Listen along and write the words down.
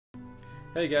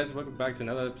Hey guys, welcome back to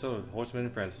another episode of Horsemen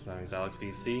and Friends. My name is Alex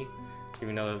DC,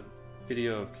 giving another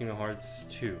video of Kingdom Hearts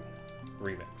 2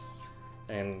 Remix.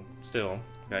 And still,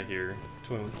 got here,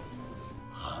 twins.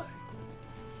 Hi.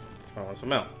 I want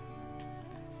some out.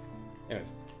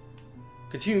 Anyways,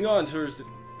 continuing on towards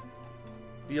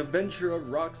the adventure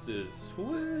of Roxas.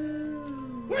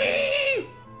 Woo! Whee!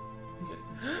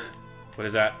 What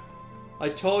is that? I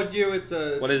told you it's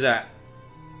a... What is that?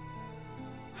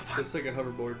 Looks like a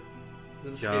hoverboard. Is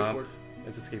it a Jump. skateboard?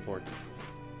 It's a skateboard.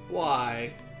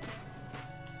 Why?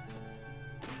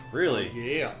 Really? Oh,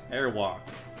 yeah. Airwalk.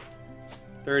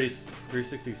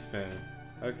 360 spin.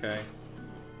 Okay.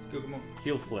 Let's go, come on.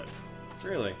 Heel flip.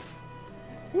 Really?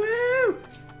 Woo!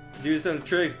 Do some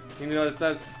tricks, even though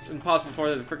that's impossible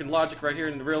for the freaking logic right here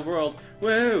in the real world.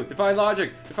 Woo! Define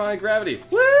logic. Define gravity.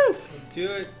 Woo! Do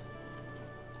it.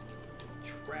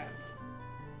 Trap.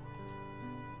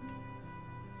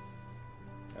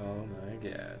 Oh my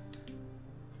god.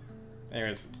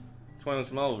 Anyways, Twin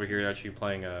Small over here actually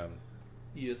playing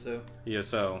ESO.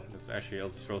 ESO. It's actually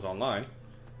Elder Scrolls Online.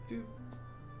 Dude.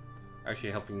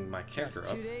 Actually helping my character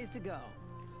Just up. 2 days to go.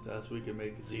 Thus we can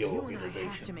make the You and I have to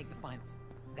organization. make the finals.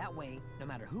 That way, no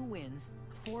matter who wins,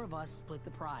 4 of us split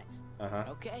the prize. Uh-huh.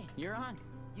 Okay, you're on.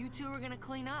 You two are gonna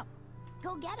clean up.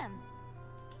 Go get him.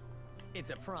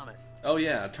 It's a promise. Oh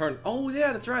yeah, oh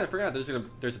yeah, that's right, I forgot. There's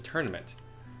a tournament.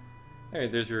 Hey,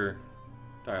 there's your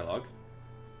dialogue.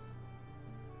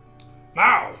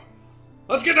 Now,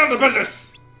 let's get down to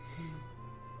business.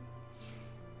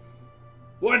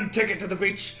 One ticket to the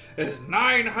beach is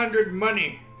 900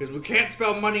 money, because we can't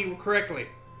spell money correctly.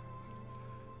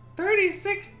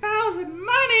 36,000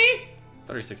 money?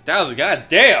 36,000, god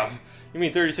damn! You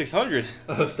mean 3,600?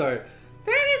 Oh, sorry.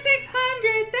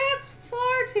 3,600, that's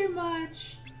far too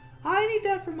much. I need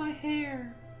that for my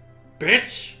hair.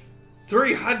 Bitch,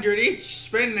 300 each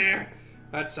spin there.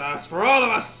 That's for all of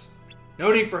us.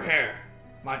 No need for hair.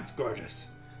 Mine's gorgeous.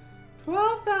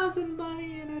 12,000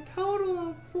 money and a total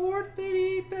of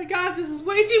 430. God, this is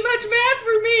way too much math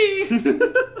for me.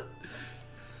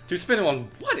 To spin it on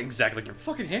what exactly? Your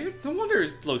fucking hair? No wonder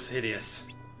it looks hideous.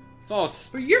 It's all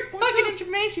For your fucking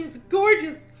information, it's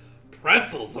gorgeous.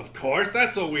 Pretzels, of course.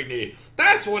 That's what we need.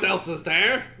 That's what else is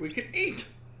there. We could eat.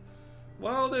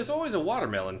 well, there's always a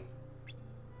watermelon.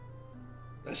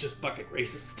 That's just fucking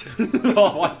racist.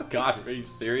 Oh my god, are you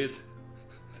serious?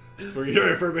 For your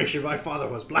information, my father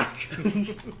was black.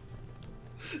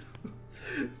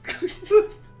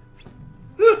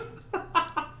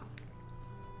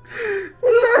 What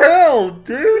the hell,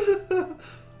 dude?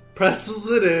 Pretzels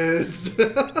it is.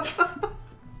 The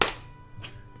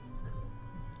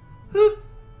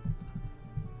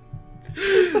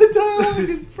dialogue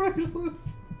is priceless.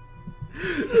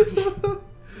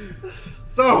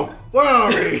 So, where are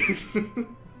we?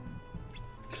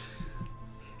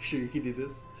 Sure, you can do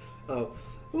this. Oh.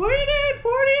 We need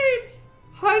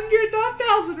 4,800, not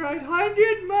 1,000, right?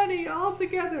 100 money all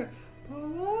together. But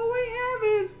all we have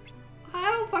is,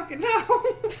 I don't fucking know.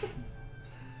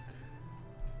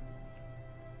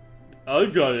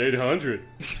 I've got 800.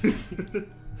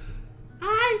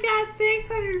 I've got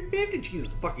 650.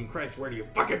 Jesus fucking Christ, where do you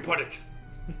fucking put it?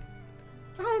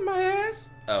 On my ass.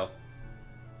 Oh.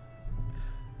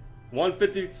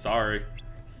 150, sorry.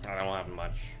 I don't have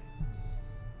much.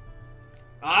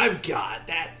 I've got,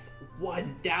 that's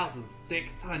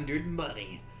 1,600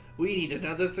 money. We need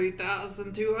another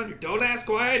 3,200. Don't ask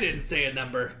why I didn't say a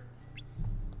number.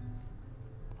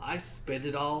 I spend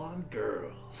it all on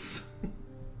girls.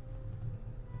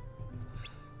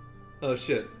 Oh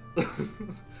shit.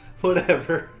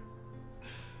 Whatever.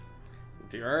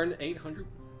 To earn 800.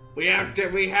 We have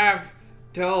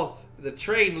till the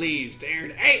train leaves to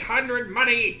earn 800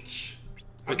 money each.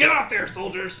 Now get out there,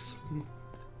 soldiers.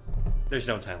 There's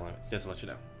no time limit, just to let you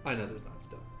know. I know there's not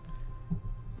still.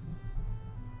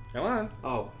 Come on.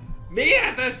 Oh. Meet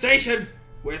at the station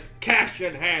with cash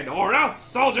in hand, or else,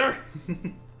 soldier.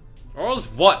 Or else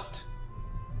what?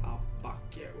 Oh, fuck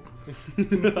you.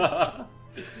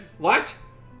 What?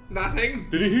 Nothing?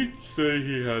 Did he say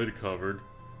he had it covered?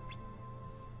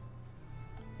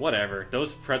 Whatever.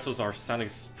 Those pretzels are sounding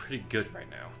pretty good right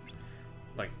now.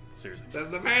 Like, seriously. Says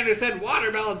the man who said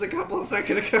watermelons a couple of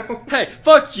seconds ago. Hey,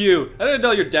 fuck you! I didn't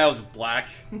know your dad was black.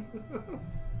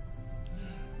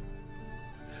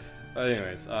 But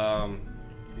anyways,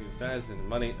 use settings and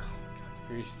money. Oh my god,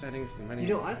 for your settings and money.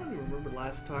 You know, I don't even remember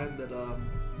last time that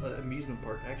an amusement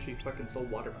park actually fucking sold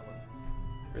watermelon.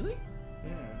 Really?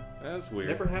 Yeah. That's weird.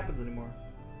 Never happens anymore.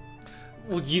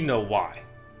 Well, you know why.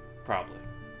 Probably.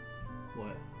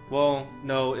 What? Well,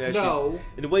 no, actually, No.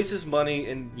 it wastes money,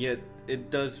 and yet it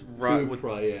does rot Food with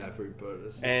probably, yeah, food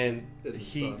purpose. and In the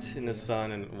heat sun, in the yeah.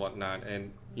 sun and whatnot,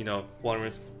 and you know,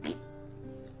 watermelons.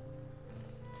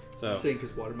 So Saying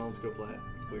because watermelons go flat.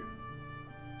 It's weird.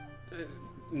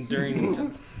 during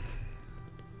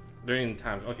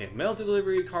times. Okay, mail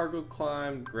delivery, cargo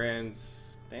climb, grand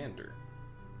standard.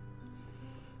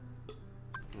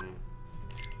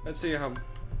 Let's see how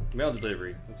mail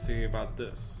delivery. Let's see about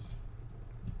this.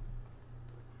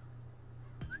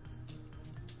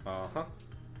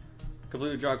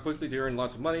 Complete the job quickly to earn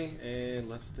lots of money and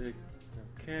left stick.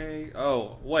 Okay.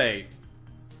 Oh wait.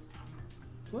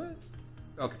 What?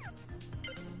 Okay.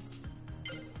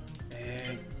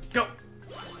 And go.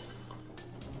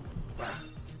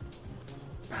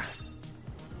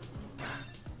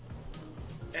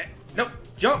 No,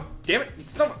 jump! Damn it! You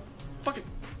son of a fucking.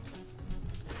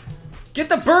 Get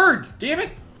the bird! Damn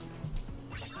it!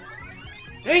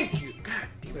 Thank you! God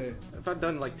damn it. Okay. If I've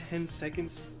done like 10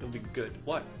 seconds, it'll be good.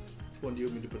 What? Which one do you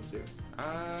want me to put it to?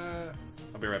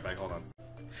 I'll be right back. Hold on.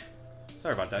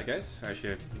 Sorry about that, guys. I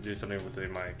should do something with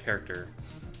my character.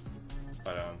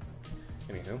 But,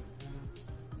 anywho.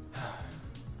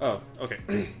 Oh, okay.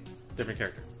 Different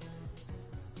character.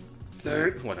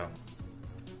 Third. What? No.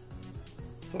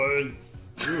 Science.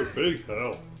 You're a big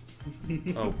help.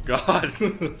 Oh, God.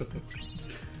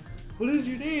 What is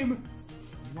your name?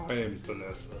 My name's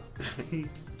Vanessa.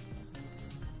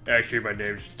 Actually, my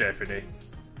name's Stephanie.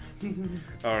 I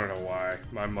don't know why.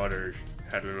 My mother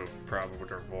had a little problem with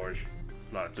her voice.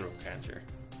 Not throat cancer.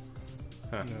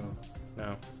 Huh. No.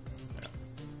 No.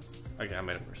 Okay, I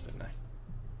made it worse, didn't I?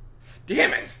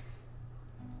 Damn it!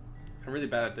 I'm really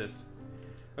bad at this.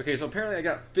 Okay, so apparently I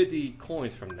got 50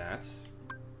 coins from that.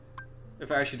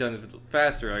 If I actually done this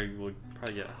faster, I would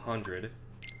probably get 100.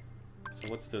 So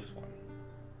what's this one?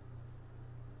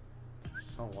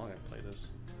 It's so long I played this.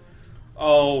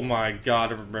 Oh my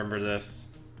god, I remember this.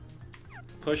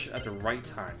 Push at the right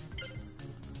time.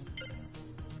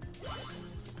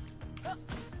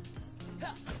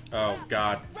 Oh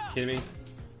god, kidding me?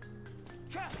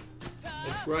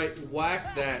 That's right.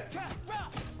 Whack that.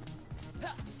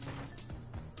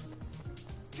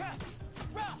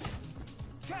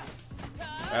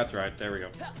 That's right, there we go.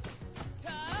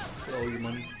 Get all your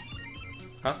money.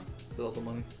 Huh? Get all the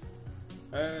money.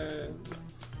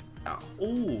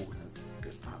 Ooh,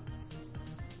 good pop.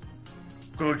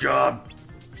 Good job.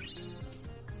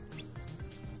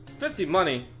 50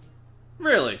 money?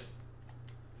 Really?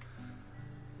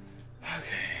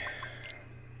 Okay.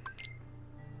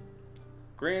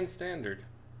 Grand standard.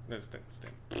 That's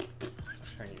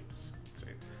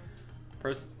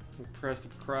Press the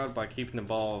crowd by keeping the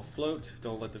ball afloat.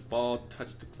 Don't let the ball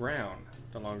touch the ground.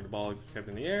 The longer the ball is kept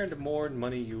in the air, the more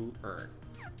money you earn.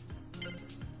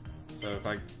 So if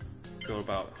I go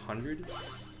about 100,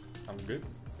 I'm good.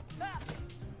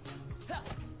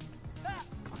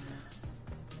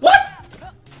 What?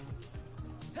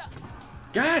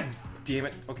 God damn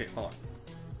it. Okay, hold on.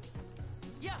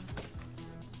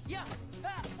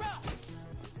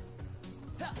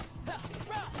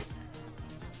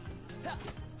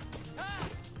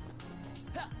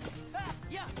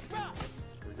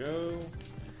 Here we go.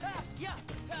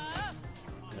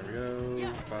 There we go.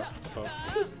 Bop, bop,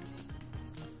 boop.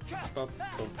 Bop, bop,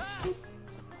 boop.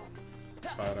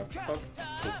 Ba-da, bop, boop.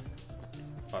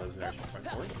 Oh, this is actually quite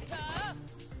boring.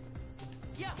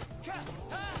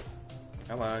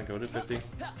 Come on, go to 50.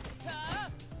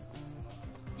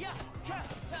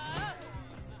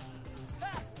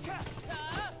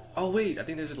 Oh wait, I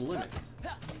think there's a limit.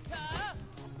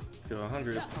 Go to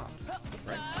 100 it pops,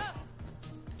 right?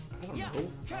 I don't know.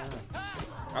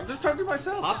 I'm just talking to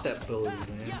myself. Pop that pillow,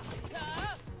 man.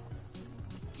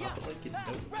 Pop it like you know.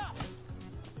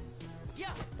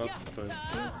 Bop, bop,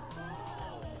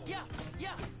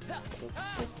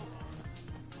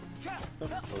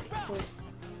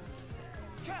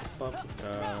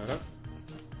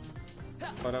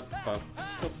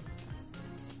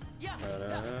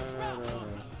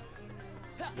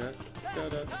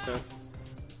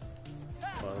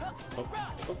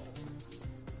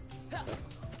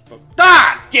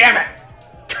 Ah! Damn it!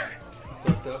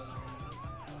 Fucked up.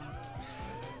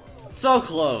 So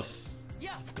close.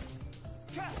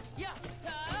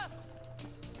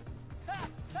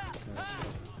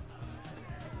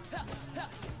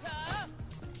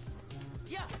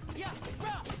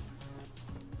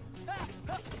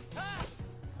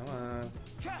 Come on.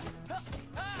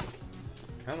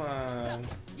 Come on.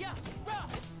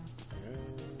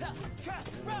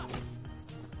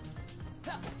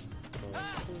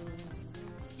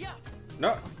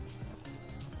 No.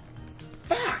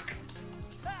 Fuck.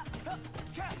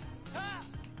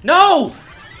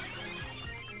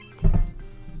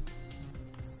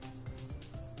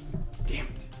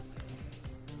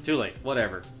 Too late.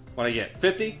 Whatever. What I get?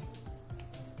 50?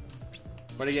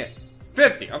 What I get?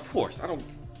 50! Of course. I don't...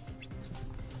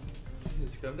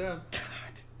 Just come down.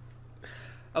 God.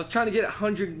 I was trying to get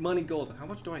 100 money gold. How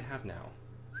much do I have now?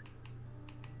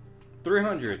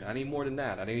 300. I need more than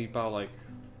that. I need about like...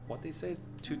 What they say?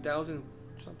 2,000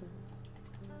 something?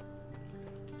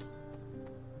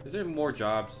 Is there more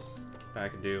jobs that I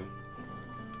could do?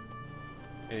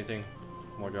 Anything?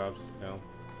 More jobs? No?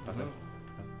 Nothing? No.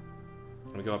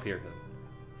 Let me go up here.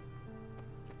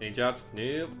 Any jobs?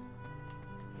 Nope.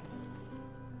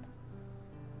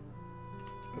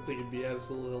 I think it'd be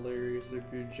absolutely hilarious if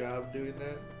your job doing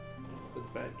that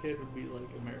with Bad Kid would be like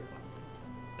a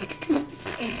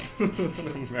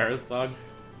marathon. Marathon?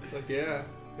 Like, yeah,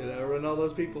 and outrun all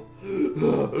those people.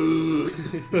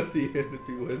 At the end, if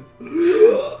he wins,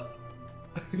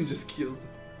 he just kills him.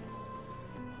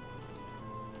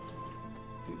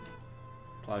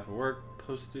 Apply for work.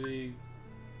 Post duty.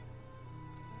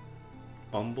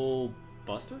 Bumble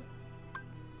Buster?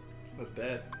 Not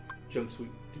bad. Junk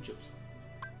sweep. Do junk sweep.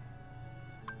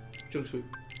 Junk sweep.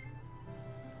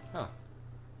 Huh.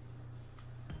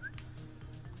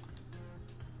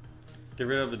 Get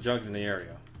rid of the junk in the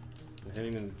area. And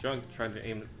hitting the junk, trying to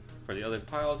aim for the other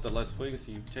piles. The less swings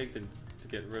you take to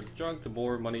get rid of junk, the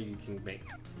more money you can make.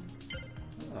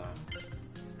 Ah.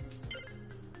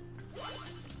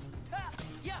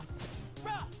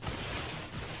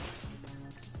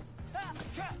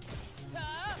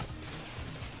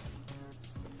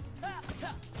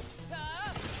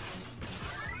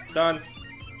 Done.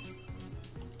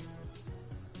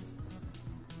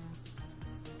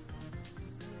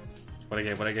 What I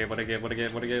get, what I get, what I get, what I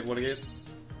get, what I get, what I get.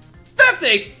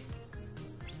 50!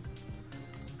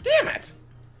 Damn it!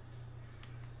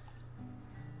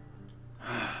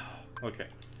 Okay.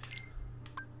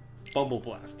 Bumble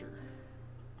Blaster.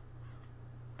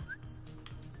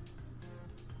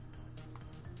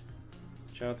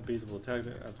 Shout out the beast will attack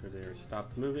them after they are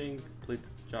stopped moving. Complete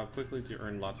the job quickly to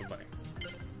earn lots of money.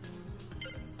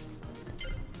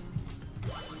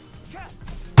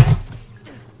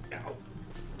 Ow.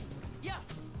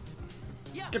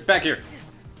 Get back here!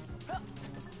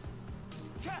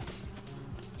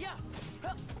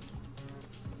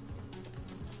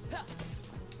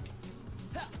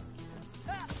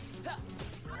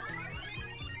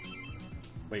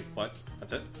 Wait, what?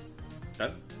 That's it?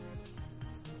 Done?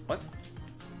 What?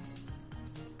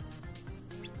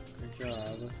 Good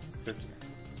job. 50.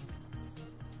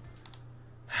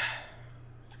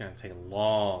 It's gonna take a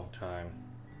long time.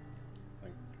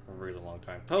 Like, a really long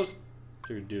time. Post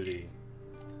your duty.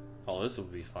 Oh, this will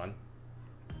be fun.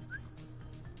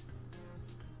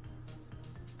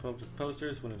 Post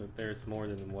posters. When there's more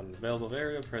than one available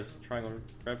area, press triangle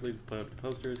rapidly to put up the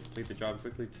posters. Complete the job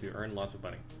quickly to earn lots of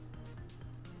money.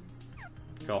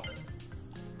 Go.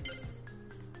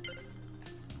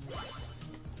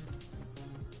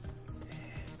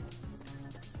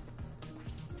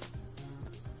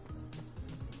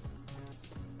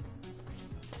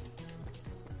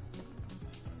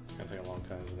 It's gonna take a long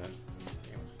time, isn't it?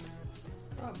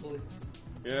 Probably.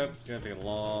 Yep, it's gonna take a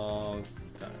long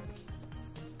time.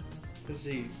 Because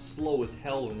he's slow as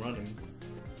hell when running.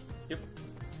 Yep.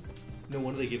 No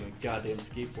wonder they give him a goddamn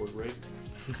skateboard, right?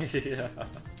 Yeah.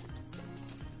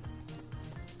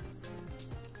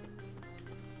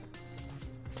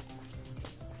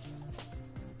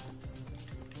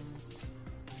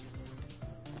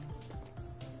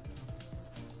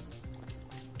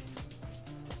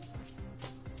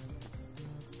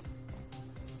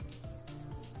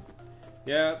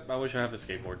 Yeah, I wish I had a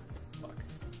skateboard. Fuck.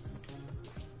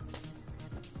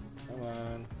 Come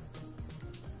on.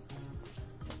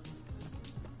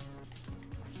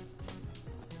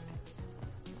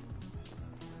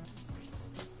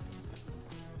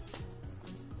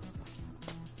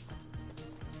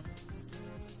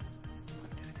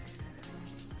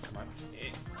 Come on.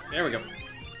 There we go.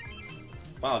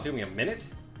 Wow, it took me a minute?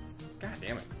 God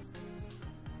damn it.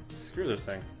 Screw this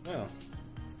thing. Oh.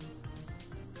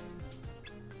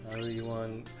 You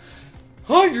won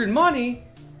 100 money.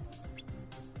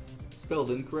 Spelled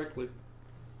incorrectly.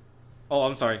 Oh,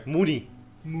 I'm sorry. Mooney.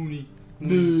 Mooney.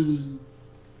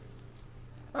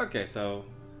 Okay, so.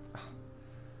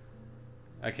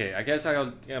 Okay, I guess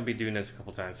I'll be doing this a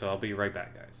couple times, so I'll be right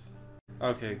back, guys.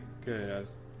 Okay, good.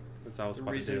 That's what I was The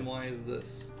about to do. reason why is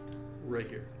this. Right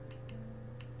here.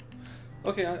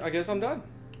 Okay, I guess I'm done.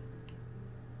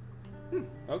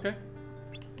 Okay.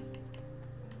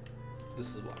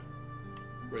 This is why.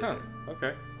 Right Huh, there.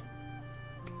 okay.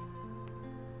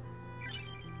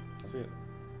 I see it.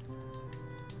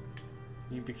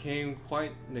 You became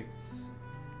quite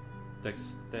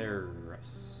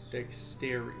Dexterous.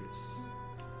 Dexterous.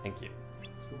 Thank you.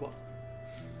 You're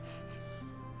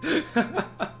welcome.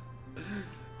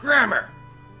 Grammar!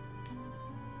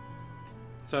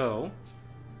 So,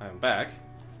 I'm back.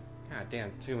 God damn,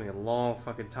 it took me a long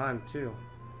fucking time, too.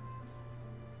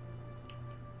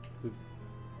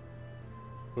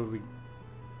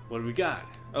 What do we got?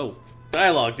 Oh,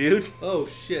 dialogue, dude. Oh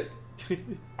shit.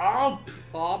 All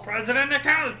president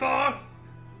accounted for.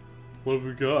 What have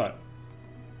we got?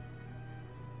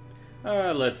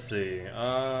 Let's see.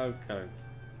 Got a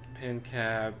pin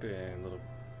cap and a little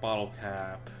bottle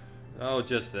cap. Oh,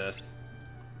 just this.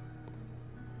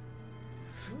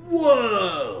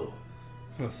 Whoa!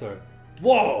 Oh, sorry.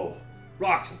 Whoa!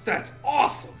 Roxas, that's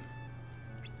awesome!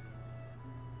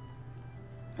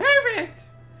 Perfect!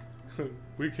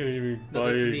 We can't even No,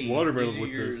 buy that's me. watermelons These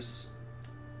with are this. yours.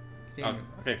 Oh, Damn it.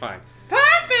 okay, fine.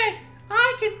 Perfect!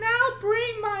 I can now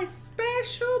bring my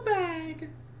special bag.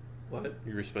 What?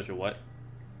 Your special what?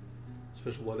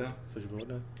 Special what now? Special what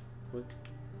now? What?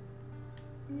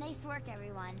 Nice work,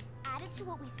 everyone. Added to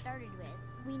what we started with,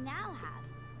 we now have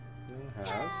You have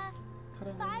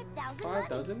ta-da, 5,000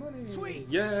 5,000 money. Sweet.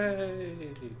 Yay!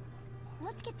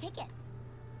 Let's get tickets.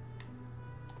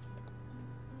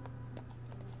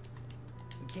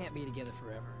 We can't be together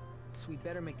forever, so we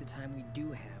better make the time we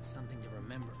do have something to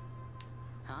remember.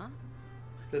 Huh?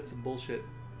 That's some bullshit.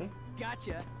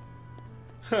 Gotcha.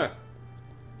 Huh.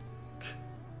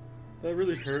 That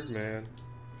really hurt, man.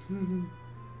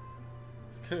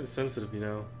 It's kind of sensitive, you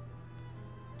know.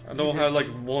 I don't have like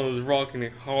one of those rocking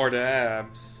hard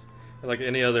abs like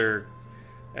any other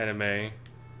anime,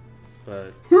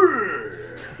 but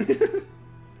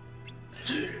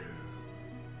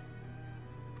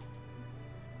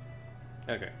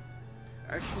okay.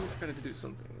 Actually, I forgot to do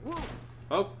something. Oh,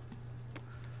 Well,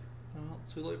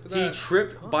 too late for he that.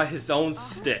 tripped by his own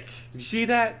stick. Did you see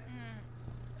that?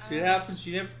 See what happens?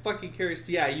 You never fucking carries.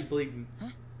 Yeah, you bleeding.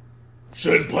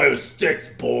 Shouldn't play with sticks,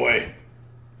 boy!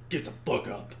 Get the fuck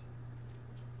up.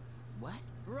 What?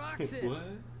 Roxas! What?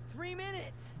 3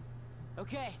 minutes!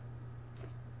 Okay.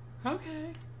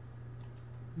 Okay.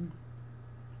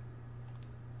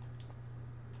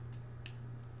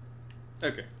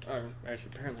 Okay.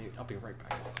 Actually, apparently, I'll be right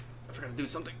back. I forgot to do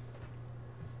something.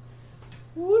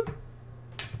 Whoop.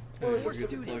 More Forget to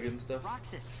students. plug in stuff.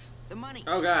 Roxas, the money.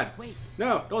 Oh God! Wait,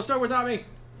 No! Don't start without me.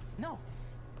 no.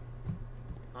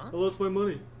 I lost my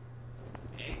money.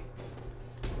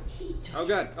 Oh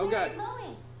God! Oh God!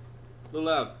 A little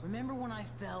loud. Remember when I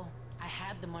fell? I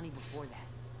had the money before that.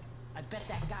 I bet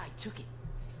that guy took it.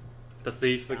 The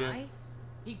thief Guy? again.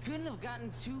 He couldn't have gotten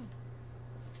too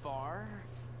far.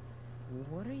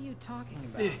 What are you talking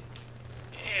about?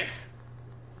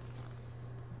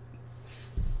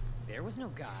 There was no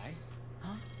guy.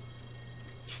 Huh?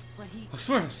 But he... I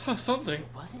swear I saw something. It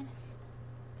wasn't?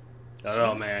 I don't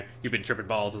know, man. You've been tripping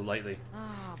balls lately.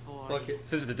 Oh, boy. Fuck it.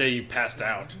 Since the day you passed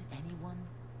out. Wasn't anyone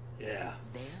Yeah.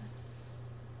 there?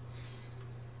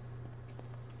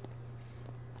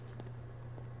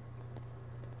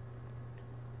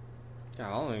 Yeah,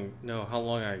 I don't even know how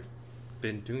long I've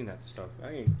been doing that stuff. I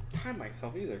ain't time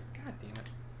myself either. God damn it.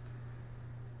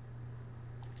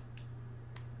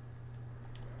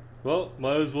 Well,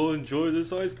 might as well enjoy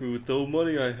this ice cream with the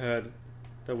money I had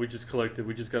that we just collected.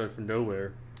 We just got it from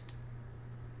nowhere.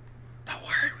 Don't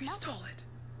worry, we stole it.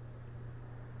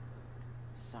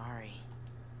 Sorry.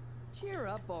 Cheer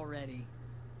up already.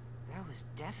 That was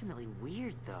definitely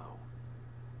weird, though.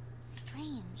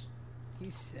 Strange. You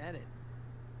said it.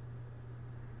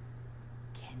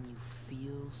 Can you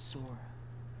feel Sora?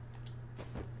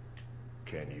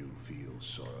 Can you feel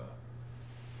Sora?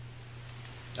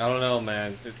 I don't know,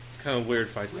 man. It's kind of weird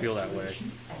if I feel that way.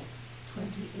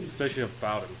 Especially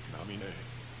about him. Namine,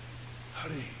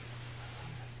 hurry.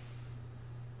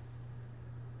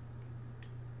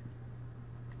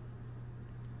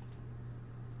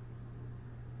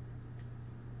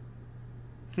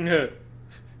 Yeah,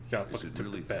 Is fucking it took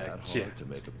really the bag. that hard Yeah. to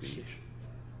make a beach?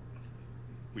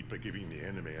 We'd be giving the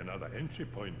enemy another entry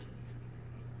point.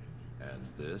 And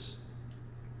this?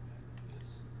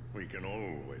 We can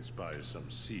always buy some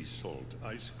sea salt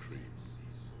ice cream.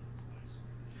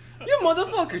 You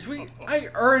motherfuckers! I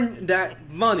earned that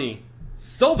money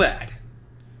so bad.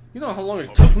 You know how long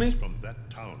it took me? Objects from that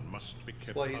town must be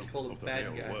kept why he's out called a of the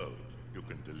bad real guy. world. You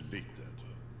can delete that.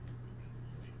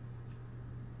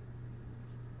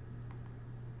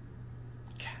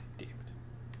 God damn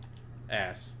it.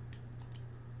 Ass.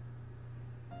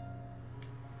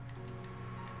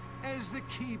 As the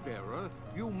key bearer,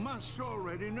 you must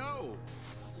already know.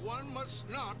 One must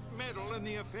not meddle in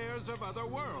the affairs of other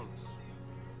worlds.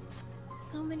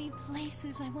 so many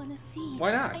places I want to see.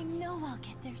 Why not? I know I'll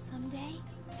get there someday.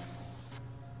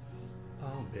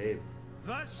 Oh, babe.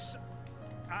 Thus,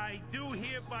 I do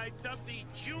hereby dub the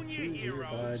junior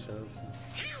heroes.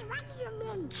 Hey, what do you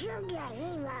mean, junior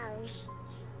heroes?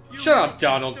 You Shut up, Ricans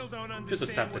Donald. Still don't Just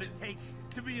accept understand what it. it takes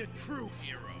to be a true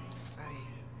hero.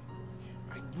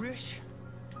 I wish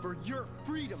for your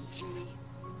freedom, Genie.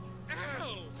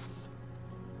 Ow!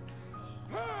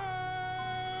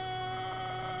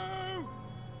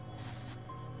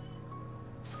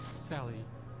 Sally,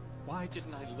 why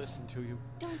didn't I listen to you?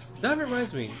 That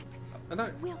reminds me.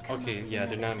 Okay, yeah,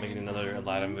 they're not making another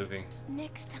Aladdin movie.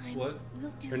 Next time. What?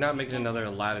 We'll do They're not making another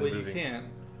Aladdin Well, movie. you can't.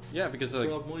 Yeah, because like.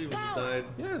 Rob Williams died.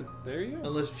 Yeah, there you go.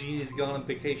 Unless Genie's gone on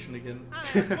vacation again.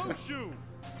 Shoot!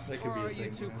 That could Or be a are you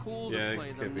thing. too yeah. cool Yeah, to it play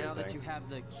could them be a now that thing. you have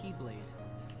the Keyblade?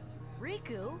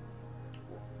 Riku?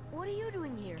 What are you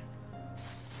doing here?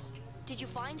 Did you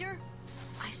find her?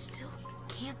 I still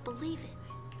can't believe it.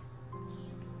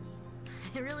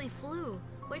 It really flew.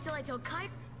 Wait till I tell Kai.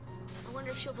 I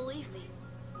wonder if she'll believe me.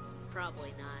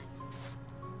 Probably not.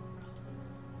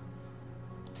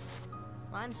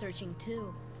 I'm searching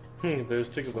too. There's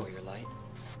Tinkerbell. For your light.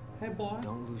 Hey, boy.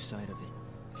 Don't lose sight of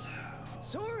it.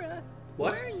 Sora,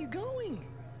 What? where are you going?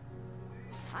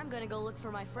 I'm gonna go look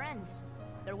for my friends.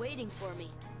 They're waiting for me.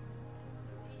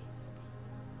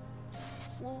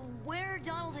 Well, where are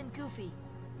Donald and Goofy?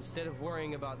 Instead of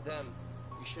worrying about them,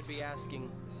 you should be asking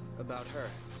about her.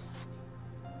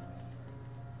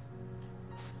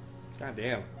 God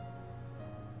damn.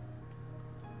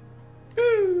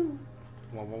 Woo!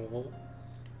 Whoa, whoa, whoa.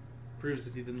 Proves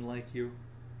that he didn't like you.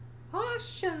 Ah,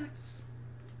 shucks.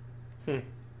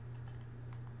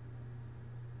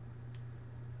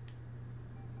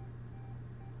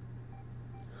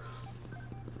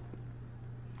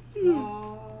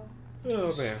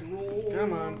 Oh man.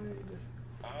 Come on.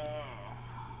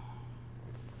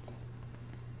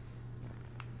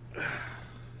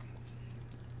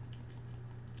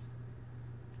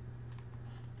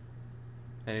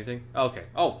 Anything? Okay.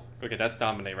 Oh, okay, that's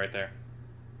dominate right there.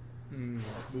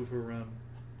 Move her around.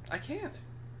 I can't.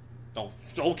 Oh,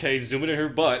 okay, zoom it in her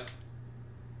butt.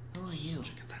 Who are you?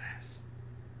 Check out that ass.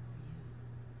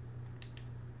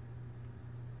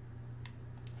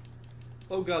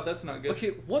 Oh god, that's not good. Okay,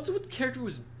 what's with the character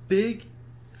with big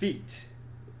feet?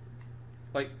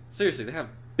 Like, seriously, they have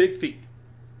big feet.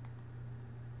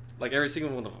 Like, every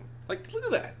single one of them. Like, look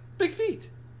at that. Big feet.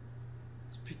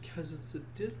 It's because it's a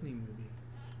Disney movie.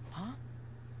 Huh?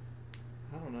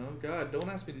 I don't know. God, don't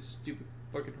ask me these stupid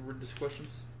fucking ridiculous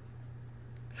questions.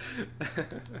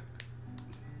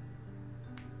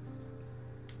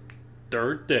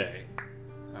 Third day.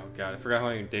 Oh god, I forgot how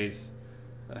many days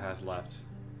that has left.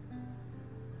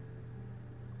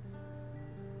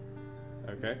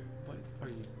 Okay. What are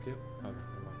you doing? Okay, never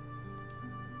mind.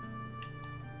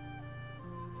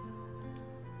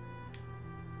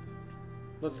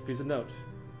 Let's piece of note.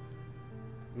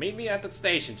 Meet me at the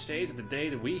station. Today's the day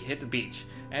that we hit the beach.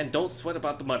 And don't sweat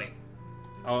about the money.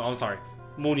 Oh, I'm sorry.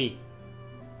 Money.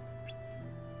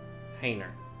 Hainer.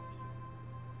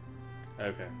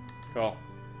 Okay. Cool.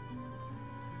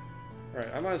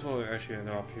 Alright, I might as well actually end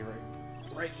off here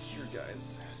right here,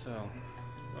 guys. So,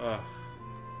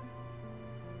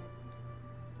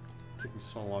 took me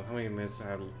so long. How many minutes I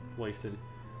had wasted?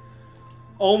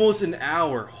 Almost an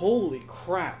hour. Holy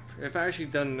crap! If I actually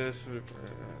done this, would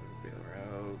be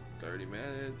around 30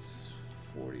 minutes,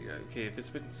 40. Okay, if it's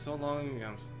been so long,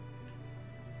 I'm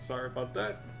sorry about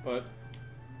that. But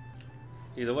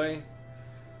either way,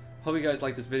 hope you guys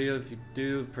like this video. If you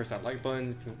do, press that like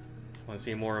button. If you want to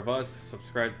see more of us,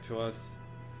 subscribe to us.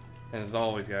 And as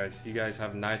always, guys, you guys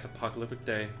have a nice apocalyptic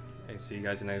day, and see you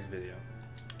guys in the next video.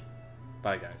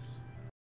 Bye, guys.